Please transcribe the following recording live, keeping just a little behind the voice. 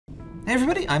Hey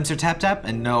everybody, I'm Sir Tap Tap,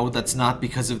 and no, that's not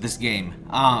because of this game.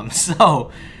 So,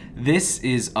 this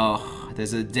is,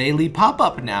 there's a daily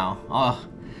pop-up now.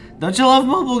 Don't you love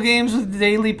mobile games with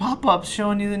daily pop-ups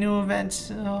showing you the new events?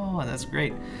 Oh, that's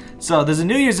great. So, there's a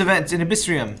New Year's event in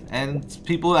AbyssRium, and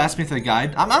people ask me for the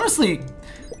guide. I'm honestly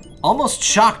almost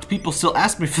shocked people still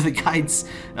ask me for the guides,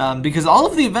 because all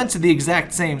of the events are the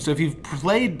exact same. So if you've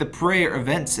played the prayer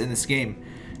events in this game,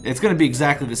 it's going to be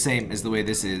exactly the same as the way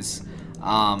this is.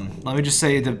 Let me just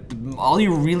say all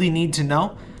you really need to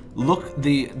know,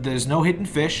 there's no hidden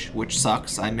fish, which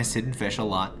sucks. I miss hidden fish a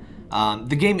lot.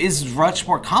 The game is much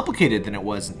more complicated than it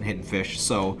was in hidden fish.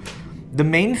 So the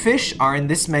main fish are in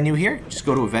this menu here. Just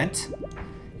go to event.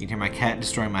 You can hear my cat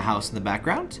destroying my house in the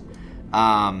background.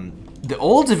 The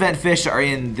old event fish are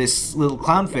in this little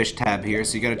clownfish tab here,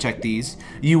 so you gotta check these.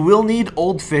 You will need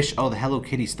old fish. Oh, the Hello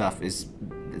Kitty stuff it's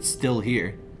still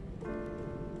here.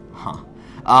 Huh.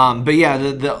 But yeah,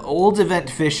 the old event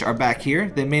fish are back here.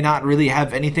 They may not really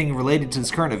have anything related to this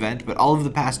current event, but all of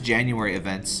the past January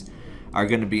events are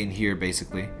going to be in here,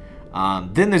 basically.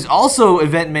 Then there's also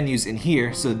event menus in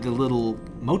here, so the little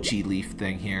mochi leaf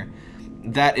thing here.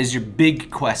 That is your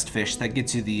big quest fish. That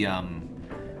gets you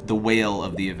the whale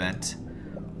of the event.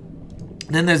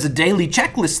 Then there's a daily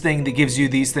checklist thing that gives you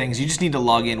these things. You just need to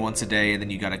log in once a day, and then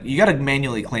you gotta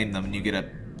manually claim them, and you get a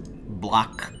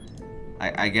block,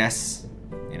 I guess.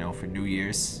 You know, for New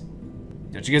Year's.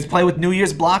 Don't you guys play with New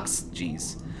Year's blocks?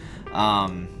 Jeez. How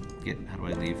do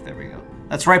I leave? There we go.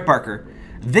 That's right, Parker.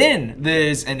 Then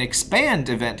there's an expand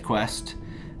event quest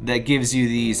that gives you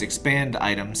these expand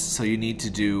items. So you need to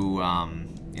do,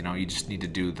 you know, you just need to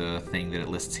do the thing that it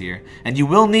lists here. And you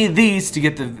will need these to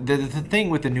get the thing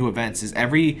with the new events is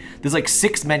there's like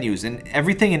 6 menus, and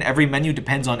everything in every menu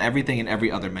depends on everything in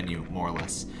every other menu, more or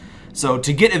less. So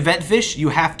to get event fish, you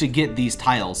have to get these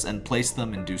tiles and place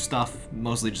them and do stuff.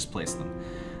 Mostly just place them.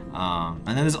 And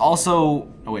then there's also,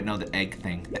 oh wait, no, the egg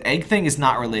thing. The egg thing is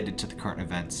not related to the current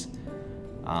events.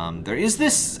 There is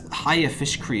this Haya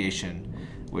fish creation,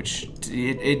 which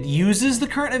it uses the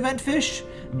current event fish,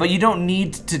 but you don't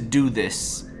need to do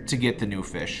this to get the new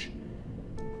fish.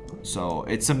 So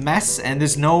it's a mess, and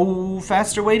there's no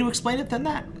faster way to explain it than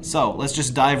that. So let's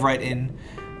just dive right in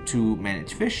to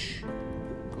manage fish.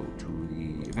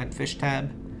 Event fish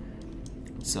tab.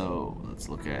 So let's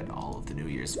look at all of the New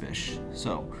Year's fish.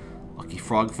 So lucky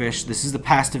frogfish. This is the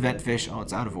past event fish. Oh,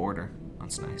 it's out of order.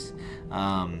 That's nice.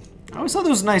 I always thought it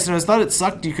was nice, and I always thought it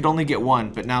sucked you could only get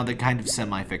one, but now they kind of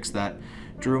semi-fixed that.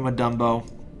 Daruma Dumbo.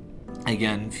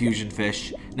 Again, fusion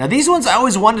fish. Now these ones, I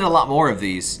always wanted a lot more of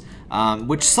these,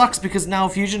 which sucks because now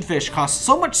fusion fish costs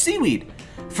so much seaweed.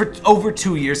 For over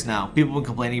 2 years now, people have been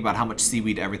complaining about how much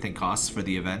seaweed everything costs for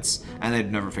the events, and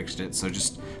they've never fixed it. So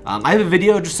just, I have a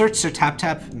video, just search Sir Tap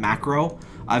Tap macro.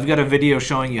 I've got a video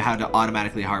showing you how to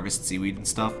automatically harvest seaweed and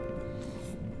stuff.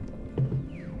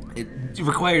 It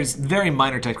requires very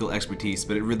minor technical expertise,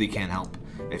 but it really can help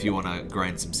if you want to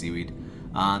grind some seaweed.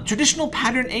 Traditional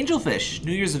pattern angelfish,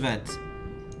 New Year's event.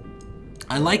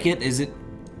 I like it.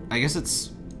 I guess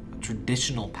it's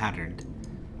traditional patterned.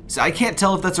 So I can't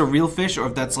tell if that's a real fish or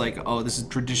if that's like, oh, this is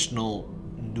traditional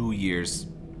New Year's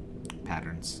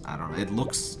patterns. I don't know. It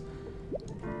looks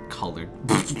colored.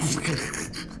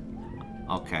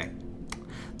 Okay.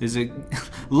 There's a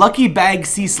lucky bag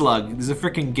sea slug. There's a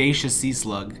freaking geisha sea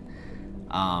slug.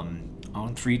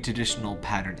 Own 3 traditional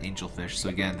patterned angelfish. So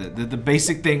again, the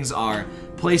basic things are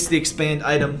place the expand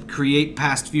item, create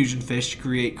past fusion fish,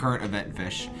 create current event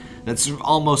fish. That's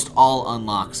almost all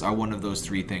unlocks are one of those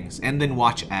 3 things. And then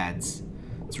watch ads.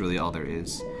 That's really all there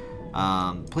is.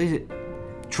 Place it.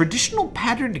 Traditional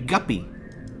patterned guppy.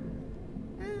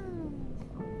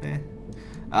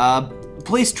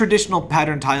 Place traditional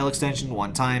pattern tile extension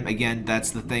 1 time. Again, that's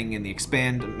the thing in the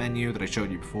expand menu that I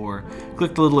showed you before.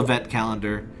 Click the little event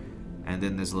calendar. And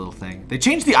then there's a little thing. They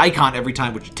change the icon every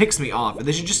time, which ticks me off. And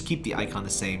they should just keep the icon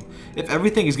the same. If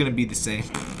everything is going to be the same...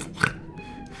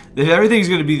 If everything's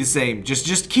gonna be the same,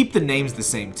 just keep the names the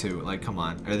same too. Like, come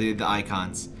on, or the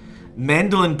icons.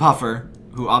 Mandolin Puffer,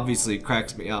 who obviously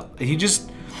cracks me up. He just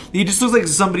looks like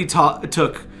somebody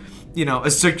took, you know,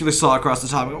 a circular saw across the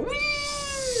top and go,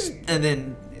 whee! And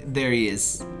then there he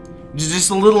is, just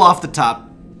a little off the top,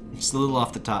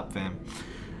 fam.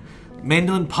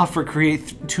 Mandolin Puffer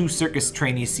create 2 circus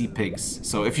trainee sea pigs.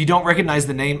 So if you don't recognize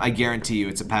the name, I guarantee you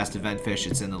it's a past event fish.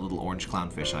 It's in the little orange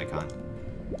clownfish icon.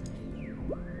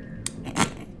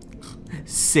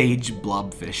 Sage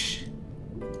blobfish.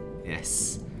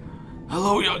 Yes.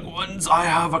 Hello, young ones. I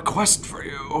have a quest for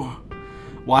you.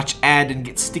 Watch ad and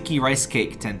get sticky rice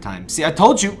cake 10 times. See, I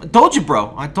told you,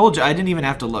 bro. I told you. I didn't even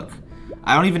have to look.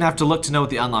 I don't even have to look to know what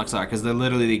the unlocks are because they're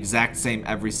literally the exact same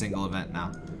every single event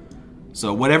now.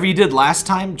 So whatever you did last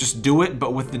time, just do it,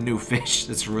 but with the new fish.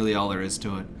 That's really all there is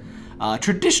to it.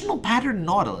 Traditional pattern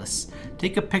Nautilus.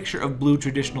 Take a picture of blue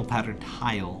traditional pattern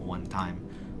tile one time.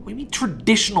 What do you mean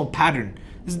traditional pattern?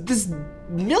 There's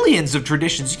millions of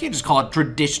traditions. You can't just call it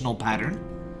traditional pattern.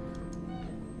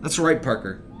 That's right,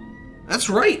 Parker. That's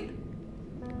right.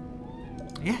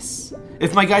 Yes.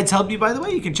 If my guides help you, by the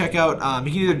way, you can check out,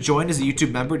 you can either join as a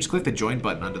YouTube member, just click the join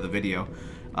button under the video,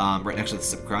 right next to the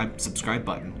subscribe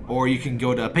button, or you can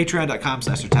go to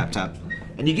patreon.com/tap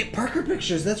and you get Parker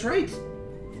pictures. That's right.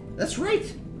 That's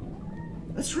right.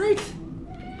 That's right.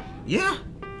 Yeah.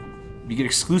 You get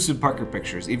exclusive Parker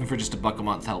pictures, even for just $1 a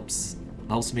month helps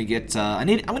me get, I'm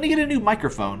gonna get a new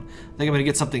microphone. I think I'm gonna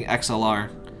get something XLR.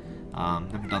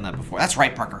 Never done that before. That's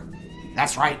right, Parker.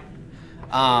 That's right.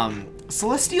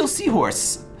 Celestial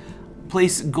Seahorse.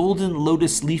 Place Golden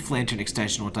Lotus Leaf Lantern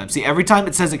extension one time. See, every time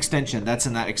it says extension, that's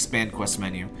in that expand quest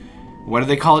menu. What do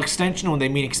they call extension when they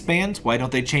mean expand? Why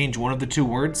don't they change one of the two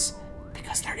words?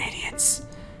 Because they're idiots.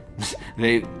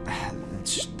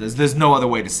 There's no other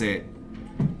way to say it.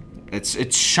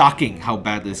 It's shocking how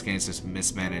badly this game is just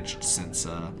mismanaged since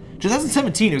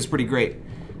 2017. It was pretty great.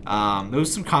 There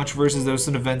was some controversies, there was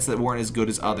some events that weren't as good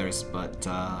as others, but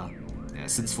yeah,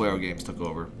 since Flaro Games took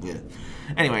over. Yeah.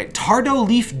 Anyway, Tardo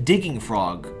Leaf Digging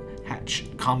Frog. Hatch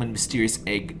common mysterious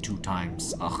egg 2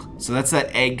 times. Ugh. So that's that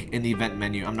egg in the event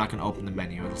menu. I'm not gonna open the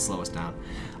menu, it'll slow us down.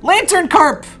 Lantern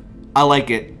Carp! I like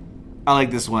it. I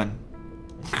like this one.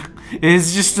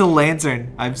 It's just a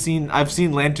lantern. I've seen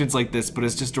lanterns like this, but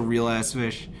it's just a real ass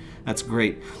fish. That's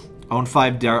great. Own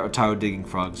 5 Tardo Digging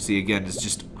Frogs. See, again, it's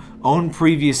just own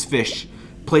previous fish.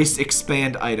 Place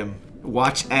expand item.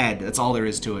 Watch ad. That's all there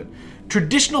is to it.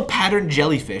 Traditional pattern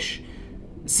jellyfish.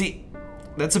 See,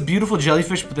 that's a beautiful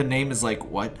jellyfish, but the name is like,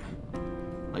 what?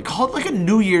 Like, call it like a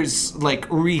New Year's, like,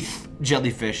 wreath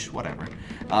jellyfish, whatever.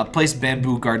 Place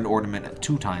bamboo garden ornament at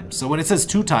 2 times. So when it says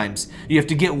 2 times, you have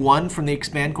to get 1 from the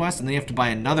expand quest, and then you have to buy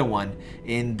another one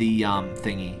in the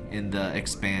thingy, in the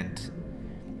expand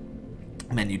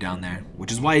menu down there.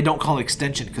 Which is why I don't call it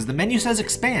extension, because the menu says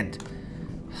expand.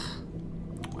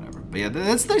 Whatever. But yeah,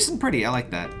 that's nice and pretty. I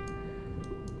like that.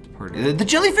 The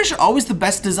jellyfish are always the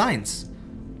best designs.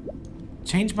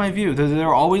 Change my view.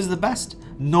 They're always the best.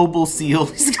 Noble seal.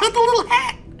 He's got the little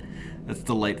hat. That's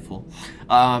delightful.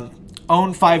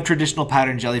 Own 5 traditional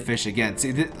pattern jellyfish again.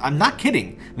 See, I'm not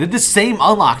kidding. They're the same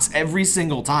unlocks every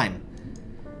single time.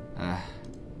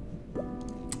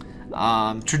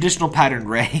 Traditional pattern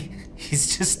Ray.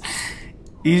 He's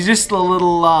just a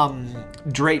little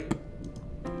drape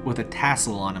with a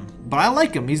tassel on him. But I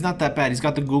like him. He's not that bad. He's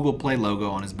got the Google Play logo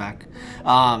on his back.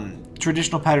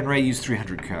 Traditional pattern Ray use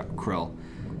 300 krill.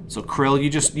 So krill,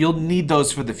 you'll need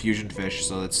those for the fusion fish.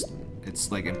 So it's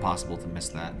like impossible to miss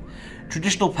that.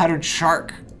 Traditional pattern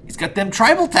shark. He's got them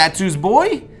tribal tattoos,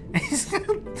 boy.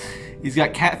 He's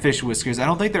got catfish whiskers. I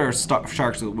don't think there are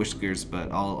sharks with whiskers,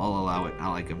 but I'll allow it. I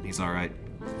like him. He's all right.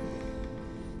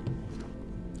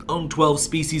 Own 12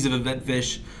 species of event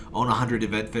fish. Own 100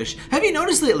 event fish. Have you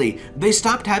noticed lately they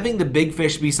stopped having the big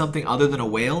fish be something other than a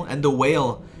whale, and the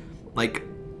whale, like,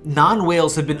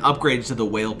 non-whales have been upgraded to the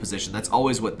whale position. That's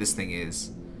always what this thing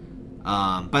is.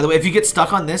 By the way, if you get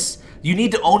stuck on this, you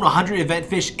need to own 100 event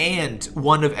fish and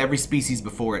 1 of every species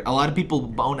before it. A lot of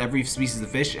people own every species of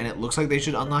fish, and it looks like they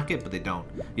should unlock it, but they don't.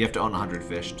 You have to own 100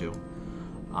 fish too.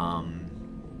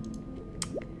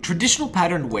 Traditional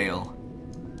pattern whale.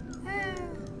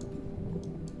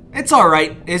 It's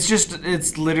alright.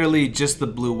 It's literally just the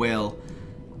blue whale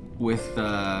with,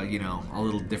 you know, a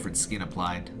little different skin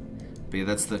applied. But yeah,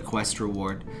 that's the quest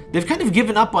reward. They've kind of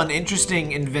given up on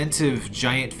interesting, inventive,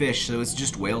 giant fish, so it's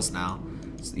just whales now.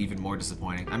 It's even more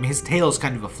disappointing. I mean, his tail is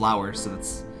kind of a flower, so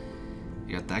that's...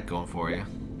 You got that going for you.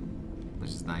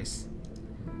 Which is nice.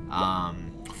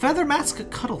 Feather Mask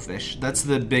Cuttlefish. That's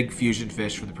the big fusion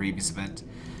fish from the previous event.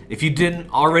 If you didn't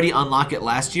already unlock it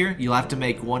last year, you'll have to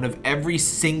make 1 of every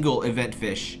single event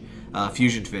fish,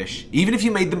 fusion fish. Even if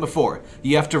you made them before,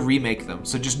 you have to remake them.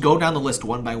 So just go down the list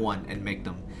 1 by 1 and make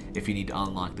them if you need to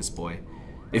unlock this boy.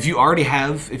 If you already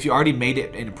made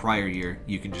it in a prior year,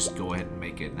 you can just go ahead and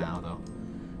make it now, though.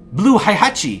 Blue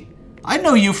Heihachi. I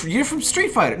know you. You're from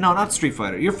Street Fighter. No, not Street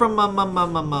Fighter. You're from not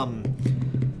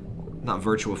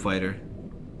Virtua Fighter.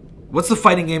 What's the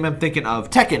fighting game I'm thinking of?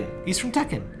 Tekken. He's from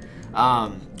Tekken.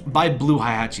 Buy Blue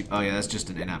Heihachi. Oh yeah, that's just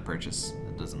an in-app purchase.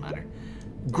 It doesn't matter.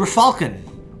 Grifalcon.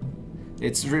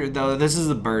 It's though. This is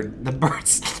a bird. The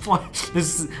birds.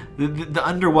 The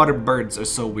underwater birds are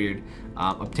so weird.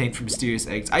 Obtained from mysterious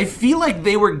eggs. I feel like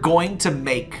they were going to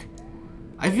make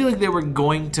I feel like they were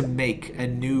going to make a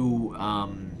new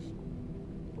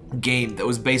game that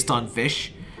was based on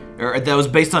fish, or that was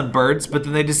based on birds, but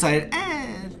then they decided,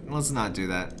 let's not do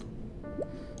that.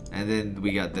 And then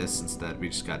we got this instead. We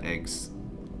just got eggs.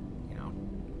 You know,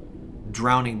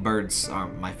 drowning birds are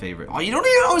my favorite. Oh, you don't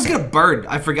even always get a bird.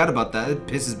 I forgot about that. It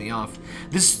pisses me off.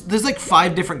 There's like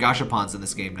 5 different gashapons in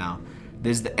this game now.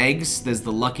 There's the eggs. There's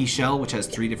the lucky shell, which has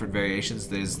 3 different variations.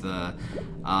 There's the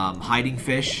hiding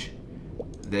fish.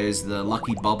 There's the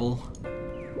lucky bubble.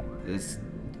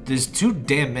 There's too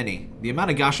damn many. The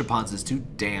amount of gashapons is too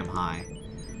damn high.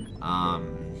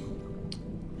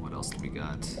 What else do we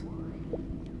got?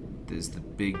 There's the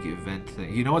big event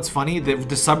thing. You know what's funny? The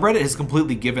subreddit has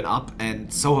completely given up,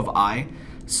 and so have I.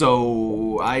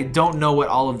 So I don't know what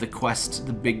all of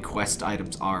the big quest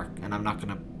items are, and I'm not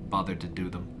gonna bother to do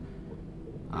them.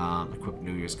 Equip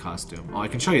New Year's costume. Oh, I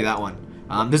can show you that one.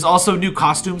 There's also new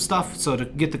costume stuff, so to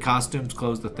get the costumes,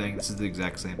 close the thing. This is the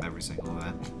exact same every single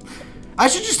event. I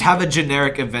should just have a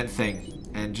generic event thing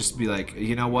and just be like,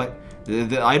 you know what?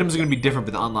 The items are going to be different,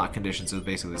 but the unlock conditions are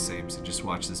basically the same, so just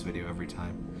watch this video every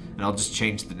time. And I'll just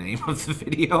change the name of the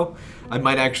video. I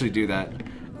might actually do that.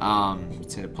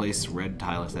 To place red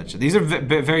tile extension. These are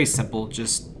very simple.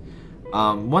 Just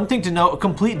one thing to note,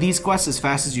 complete these quests as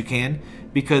fast as you can,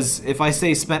 because if I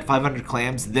say spent 500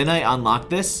 clams, then I unlock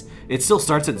this, it still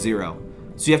starts at 0.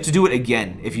 So you have to do it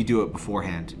again if you do it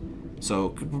beforehand. So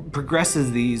progress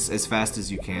these as fast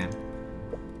as you can.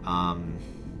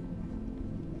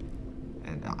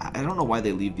 And I don't know why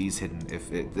they leave these hidden. If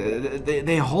they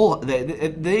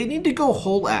need to go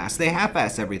whole ass. They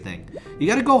half-ass everything. You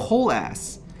got to go whole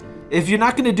ass. If you're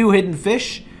not gonna do hidden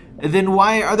fish, then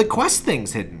why are the quest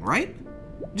things hidden, right?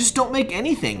 Just don't make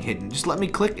anything hidden. Just let me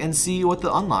click and see what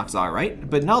the unlocks are, right?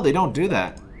 But no, they don't do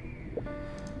that.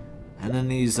 And then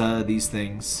these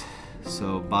things.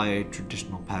 So buy a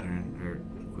traditional pattern or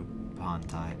pawn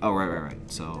tie. Oh, right.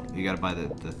 So you gotta buy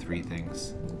the 3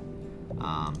 things.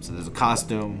 So there's a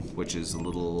costume, which is a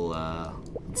little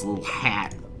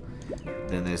hat.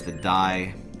 Then there's the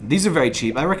dye. These are very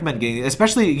cheap. I recommend getting,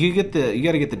 especially you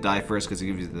gotta get the dye first because it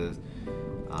gives you the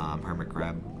hermit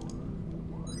crab.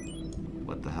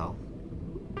 What the hell?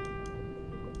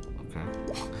 Okay.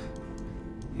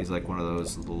 He's like one of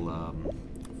those little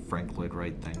Frank Lloyd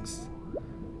Wright things.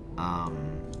 Oh,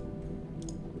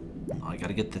 I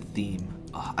gotta get the theme.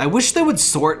 I wish they would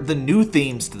sort the new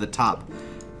themes to the top,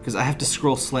 because I have to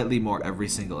scroll slightly more every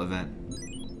single event.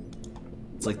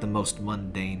 It's like the most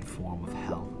mundane form of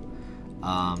hell.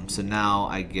 So now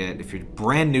I get, if you're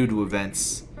brand new to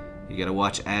events, you gotta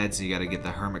watch ads, you gotta get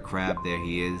the hermit crab. There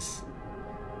he is.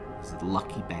 It's a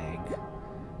lucky bag.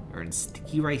 Earn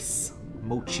sticky rice.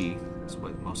 Mochi is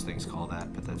what most things call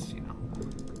that, but that's, you know.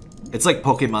 It's like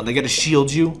Pokemon. They gotta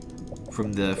shield you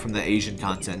from the Asian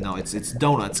content. No, it's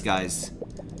donuts, guys.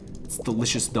 It's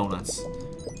delicious donuts.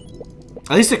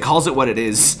 At least it calls it what it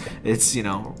is. It's, you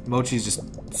know, mochi's just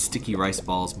sticky rice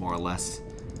balls, more or less.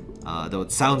 Though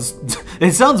it sounds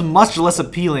much less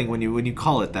appealing when you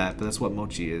call it that, but that's what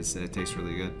mochi is, and it tastes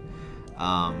really good.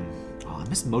 Oh, I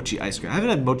miss mochi ice cream. I haven't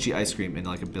had mochi ice cream in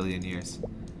like a billion years.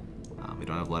 We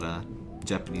don't have a lot of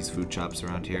Japanese food shops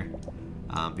around here.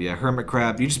 But yeah, hermit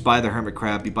crab. You just buy the hermit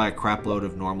crab. You buy a crap load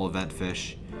of normal event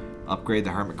fish. Upgrade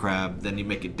the hermit crab. Then you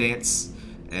make it dance.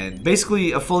 And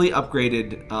basically a fully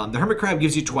upgraded... the hermit crab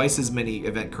gives you twice as many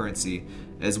event currency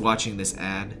as watching this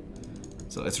ad.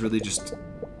 So it's really just...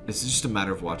 It's just a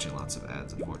matter of watching lots of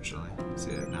ads, unfortunately.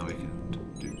 So yeah, now we can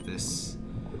do this.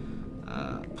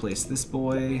 Place this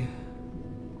boy.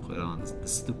 Put on the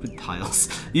stupid tiles.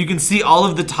 You can see all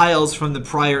of the tiles from the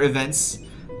prior events.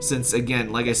 Since,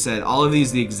 again, like I said, all of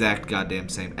these are the exact goddamn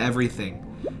same. Everything.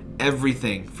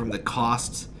 Everything. From the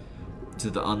cost to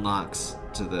the unlocks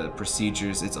to the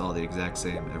procedures. It's all the exact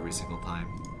same every single time.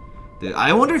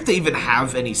 I wonder if they even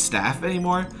have any staff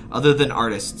anymore other than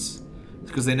artists.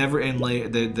 Because they never inlay.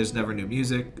 There's never new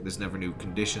music. There's never new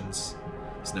conditions.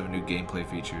 There's never new gameplay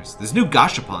features. There's new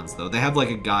gashapons, though. They have, like,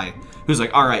 a guy who's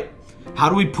like, alright, how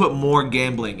do we put more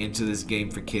gambling into this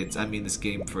game for kids? I mean, this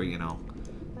game for, you know,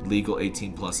 legal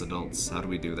 18+ adults. How do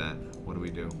we do that? What do we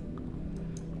do?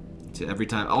 To every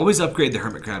time. Always upgrade the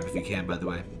hermit crab if you can, by the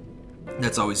way.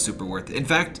 That's always super worth it. In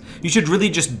fact, you should really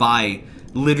just buy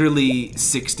literally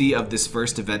 60 of this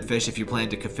first event fish if you plan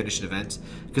to finish an event.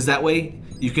 Because that way,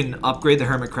 you can upgrade the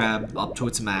hermit crab up to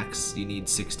its max. You need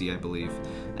 60, I believe.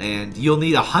 And you'll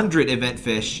need 100 event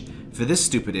fish for this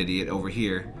stupid idiot over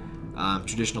here.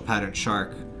 Traditional pattern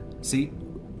shark. See?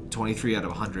 23 out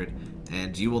of 100.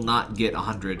 And you will not get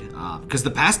 100 because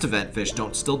the past event fish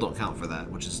still don't count for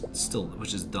that, which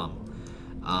is dumb.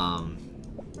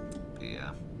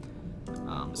 Yeah.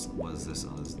 What is this?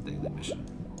 Oh, this is a daily mission.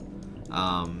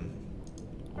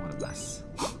 What a mess.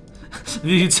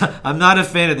 I'm not a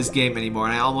fan of this game anymore,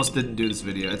 and I almost didn't do this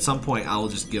video. At some point, I will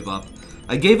just give up.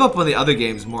 I gave up on the other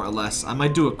games, more or less. I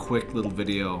might do a quick little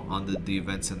video on the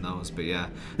events in those, but yeah.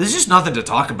 There's just nothing to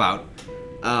talk about.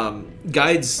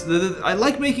 Guides, I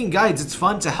like making guides. It's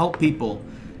fun to help people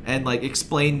and, like,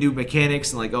 explain new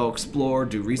mechanics and, like, oh, explore,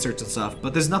 do research and stuff,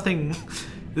 but there's nothing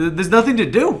to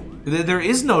do. There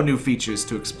is no new features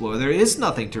to explore. There is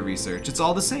nothing to research. It's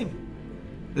all the same.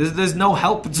 There's no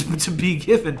help to be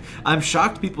given. I'm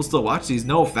shocked people still watch these,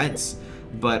 no offense.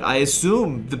 But I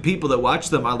assume the people that watch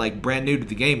them are like brand new to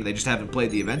the game and they just haven't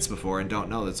played the events before and don't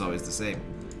know it's always the same.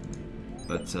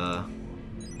 But,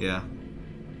 yeah.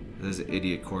 There's an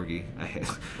idiot corgi.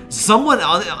 Someone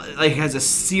like has a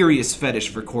serious fetish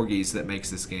for corgis that makes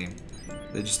this game.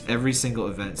 Just every single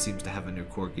event seems to have a new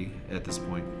corgi at this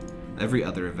point. Every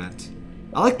other event.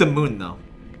 I like the moon though.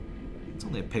 It's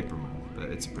only a paper moon, but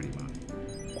it's a pretty moon.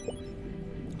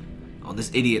 Oh,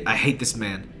 this idiot. I hate this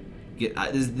man. Get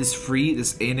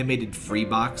this animated free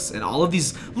box, and all of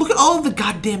these. Look at all of the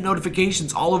goddamn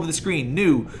notifications all over the screen.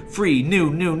 New, free,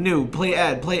 new, play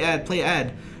ad, play ad, play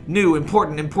ad. New,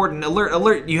 important,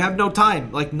 alert, you have no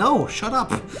time. Like, no, shut up.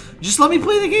 Just let me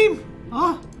play the game.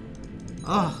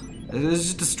 It's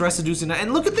just a stress-inducing.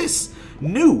 And look at this.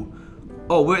 New.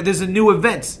 Oh, there's a new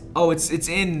event. Oh, it's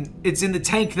in the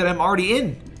tank that I'm already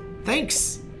in.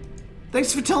 Thanks.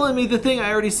 Thanks for telling me the thing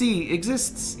I already see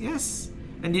exists. Yes.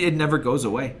 And it never goes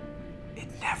away. It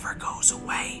never goes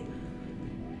away.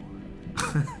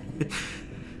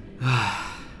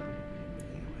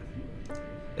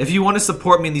 If you want to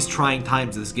support me in these trying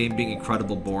times of this game being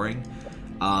incredible boring,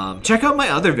 check out my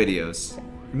other videos.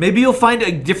 Maybe you'll find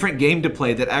a different game to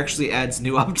play that actually adds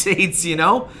new updates, you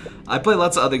know? I play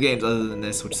lots of other games other than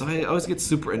this, which I always get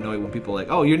super annoyed when people are like,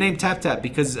 oh, you're named Tap Tap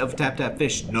because of Tap Tap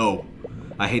Fish. No.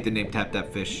 I hate the name Tap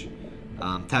Tap Fish.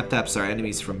 Tap Taps are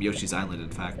enemies from Yoshi's Island, in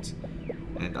fact.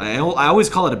 And I always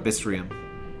call it AbyssRium.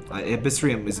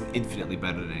 AbyssRium is an infinitely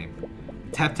better name.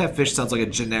 Tap Tap Fish sounds like a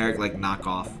generic, like,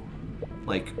 knockoff.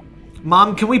 Like,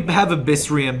 Mom, can we have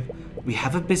AbyssRium? We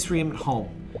have AbyssRium at home.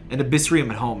 And AbyssRium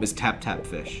at home is Tap Tap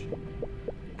Fish.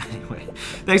 Anyway,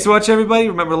 thanks for watching, everybody.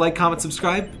 Remember to like, comment,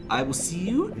 subscribe. I will see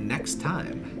you next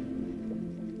time.